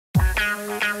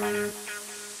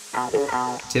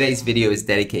Today's video is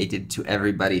dedicated to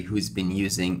everybody who's been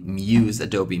using Muse,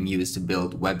 Adobe Muse, to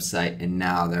build website, and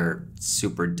now they're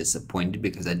super disappointed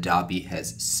because Adobe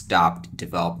has stopped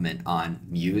development on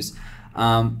Muse.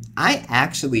 I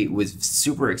actually was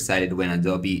super excited when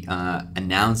Adobe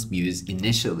announced Muse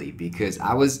initially because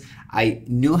I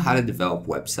knew how to develop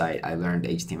website. I learned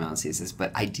HTML and CSS,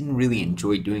 but I didn't really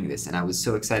enjoy doing this, and I was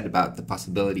so excited about the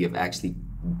possibility of actually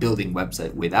building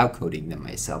website without coding them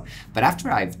myself. But after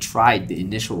I've tried the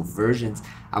initial versions,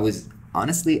 I was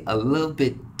honestly a little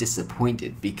bit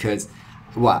disappointed because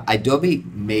Adobe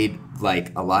made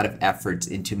like a lot of efforts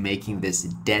into making this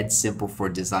dead simple for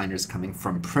designers coming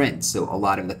from print. So a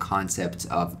lot of the concepts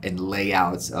of and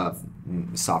layouts of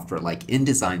software like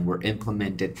InDesign were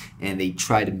implemented, and they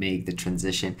try to make the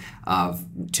transition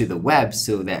to the web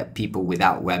so that people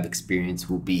without web experience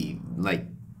will be like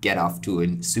get off to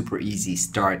a super easy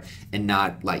start and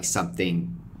not like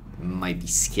something might be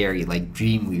scary like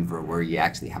Dreamweaver where you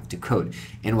actually have to code.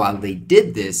 And while they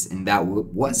did this and that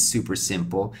was super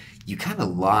simple, you kind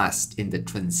of lost in the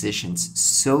transitions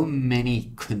so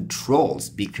many controls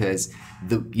because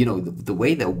the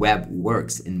way the web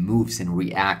works and moves and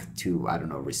react to, I don't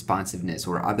know, responsiveness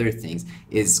or other things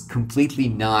is completely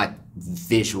not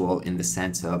visual in the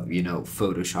sense of,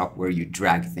 Photoshop where you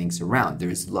drag things around.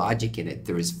 There's logic in it,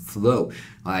 there is flow,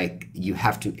 like you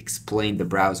have to explain the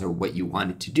browser what you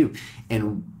want it to do.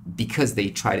 And because they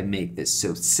try to make this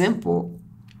so simple,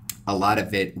 a lot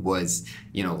of it was,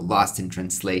 lost in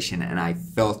translation, and I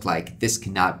felt like this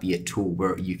cannot be a tool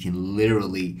where you can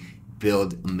literally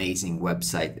build amazing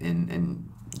website and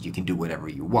you can do whatever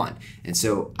you want. And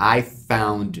so I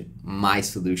found my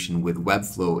solution with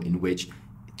Webflow, in which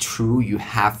true, you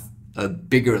have a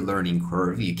bigger learning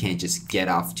curve. You can't just get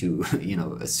off to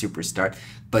a super start,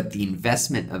 but the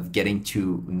investment of getting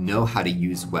to know how to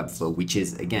use Webflow, which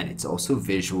is, again, it's also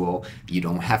visual. You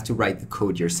don't have to write the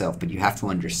code yourself, but you have to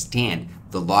understand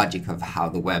the logic of how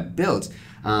the web builds.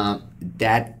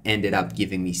 That ended up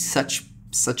giving me such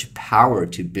power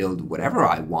to build whatever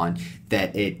I want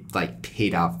that it like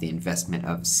paid off the investment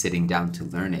of sitting down to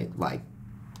learn it like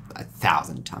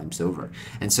 1,000 times over.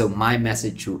 And so my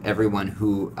message to everyone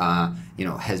who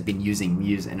has been using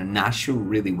Muse and are not sure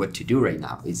really what to do right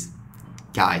now is,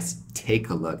 guys, take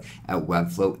a look at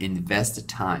Webflow, invest the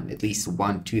time, at least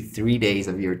 1, 2, 3 days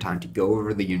of your time to go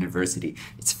over the university.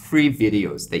 It's free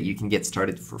videos that you can get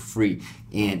started for free,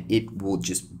 and it will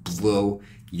just blow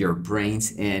your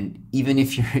brains. And even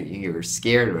if you're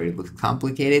scared or it looks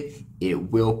complicated,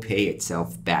 it will pay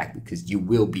itself back because you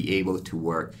will be able to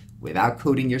work without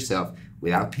coding yourself,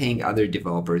 without paying other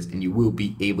developers, and you will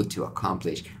be able to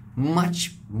accomplish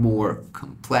much more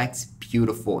complex,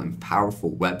 beautiful, and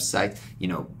powerful websites,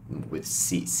 with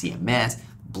CMS,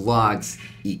 blogs,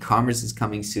 e-commerce is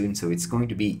coming soon, so it's going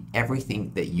to be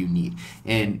everything that you need.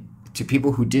 And to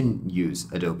people who didn't use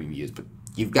Adobe Muse, but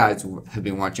you guys have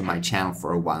been watching my channel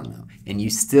for a while now, and you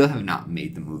still have not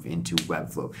made the move into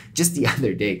Webflow. Just the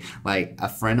other day, like a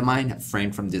friend of mine, a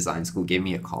friend from design school, gave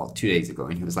me a call 2 days ago,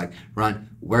 and he was like, Ron,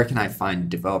 where can I find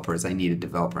developers? I need a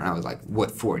developer. And I was like,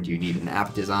 what for? Do you need an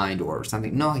app designed or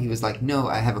something? No, he was like, no,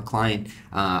 I have a client,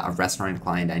 a restaurant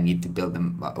client. I need to build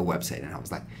them a website. And I was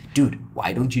like, dude,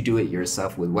 why don't you do it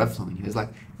yourself with Webflow? And he was like,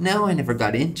 no, I never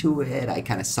got into it. I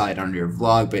kind of saw it on your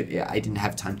vlog, but yeah, I didn't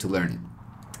have time to learn it.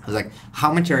 I was like,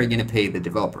 how much are you going to pay the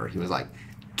developer? He was like,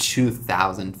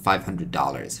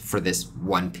 $2,500 for this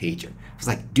one pager. I was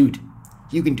like, dude,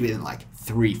 you can do it in like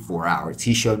 3-4 hours.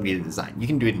 He showed me the design. You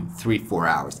can do it in 3-4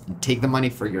 hours and take the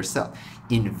money for yourself.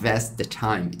 Invest the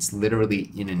time. It's literally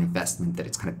an investment that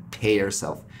it's going to pay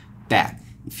yourself back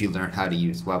if you learn how to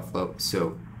use Webflow.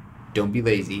 So don't be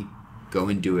lazy. Go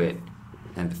and do it.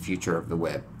 And the future of the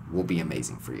web will be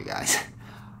amazing for you guys.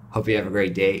 Hope you have a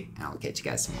great day, and I'll catch you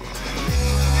guys tomorrow.